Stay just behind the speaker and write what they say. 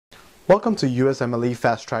Welcome to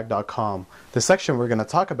USMLEFasttrack.com. The section we're going to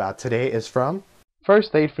talk about today is from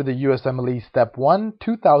First Aid for the USMLE Step 1,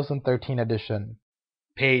 2013 edition.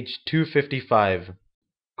 Page 255.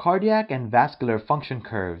 Cardiac and vascular function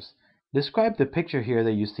curves. Describe the picture here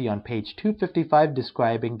that you see on page 255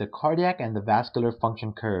 describing the cardiac and the vascular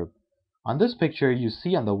function curve. On this picture, you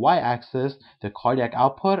see on the y-axis the cardiac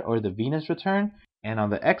output or the venous return, and on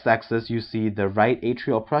the x-axis you see the right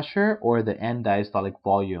atrial pressure or the end diastolic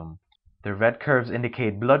volume. The red curves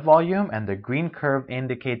indicate blood volume and the green curve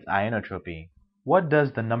indicates inotropy. What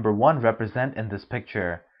does the number 1 represent in this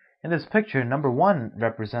picture? In this picture, number 1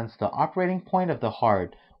 represents the operating point of the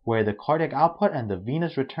heart, where the cardiac output and the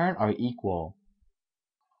venous return are equal.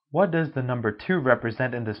 What does the number 2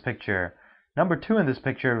 represent in this picture? Number 2 in this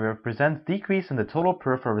picture represents decrease in the total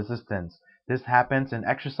peripheral resistance. This happens in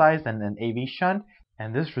exercise and in AV shunt,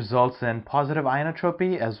 and this results in positive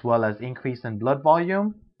inotropy as well as increase in blood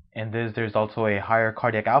volume. In this, there's also a higher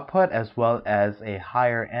cardiac output as well as a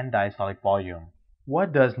higher end diastolic volume.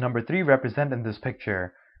 What does number 3 represent in this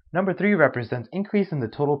picture? Number 3 represents increase in the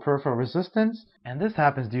total peripheral resistance, and this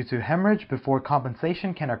happens due to hemorrhage before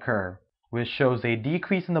compensation can occur, which shows a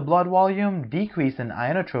decrease in the blood volume, decrease in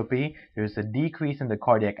inotropy, there's a decrease in the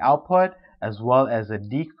cardiac output, as well as a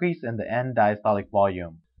decrease in the end diastolic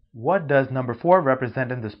volume. What does number 4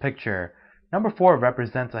 represent in this picture? Number 4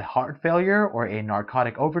 represents a heart failure or a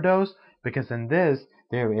narcotic overdose, because in this,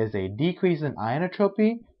 there is a decrease in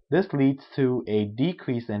inotropy. This leads to a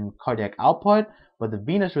decrease in cardiac output, but the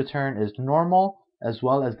venous return is normal, as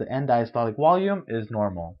well as the end diastolic volume is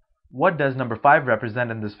normal. What does number 5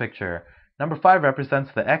 represent in this picture? Number 5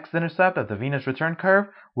 represents the x-intercept of the venous return curve,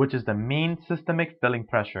 which is the mean systemic filling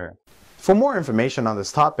pressure. For more information on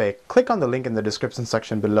this topic, click on the link in the description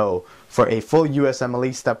section below. For a full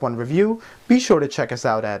USMLE Step 1 review, be sure to check us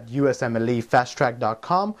out at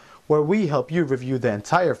USMLEFasttrack.com, where we help you review the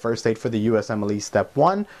entire first aid for the USMLE Step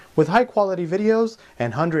 1 with high quality videos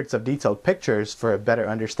and hundreds of detailed pictures for a better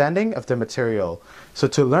understanding of the material. So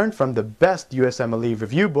to learn from the best USMLE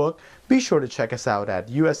review book, be sure to check us out at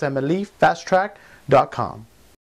USMLEFasttrack.com.